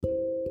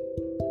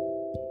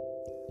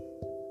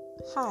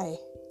Hi,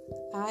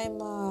 I'm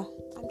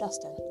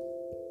Dustin,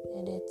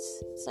 and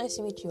it's nice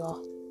to meet you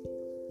all.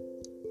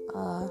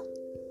 Uh,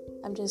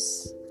 I'm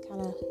just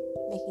kind of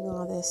making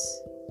all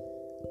this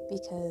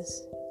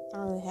because I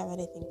don't really have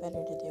anything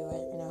better to do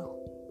it.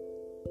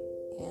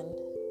 And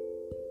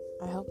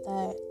I hope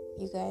that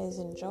you guys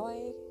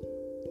enjoy.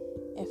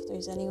 If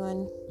there's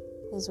anyone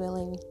who's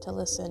willing to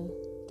listen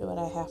to what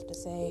I have to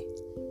say,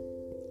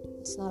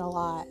 it's not a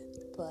lot,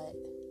 but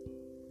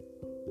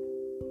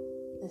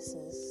this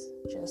is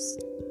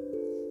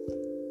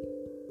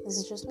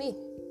just me,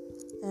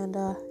 and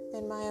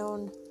in my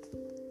own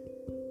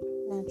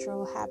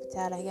natural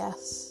habitat, I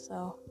guess.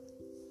 So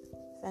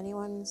if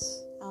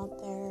anyone's out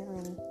there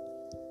and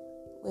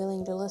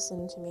willing to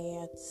listen to me,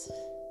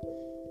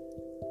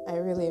 I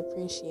really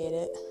appreciate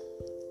it.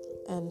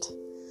 And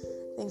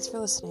thanks for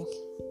listening.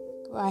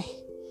 Goodbye.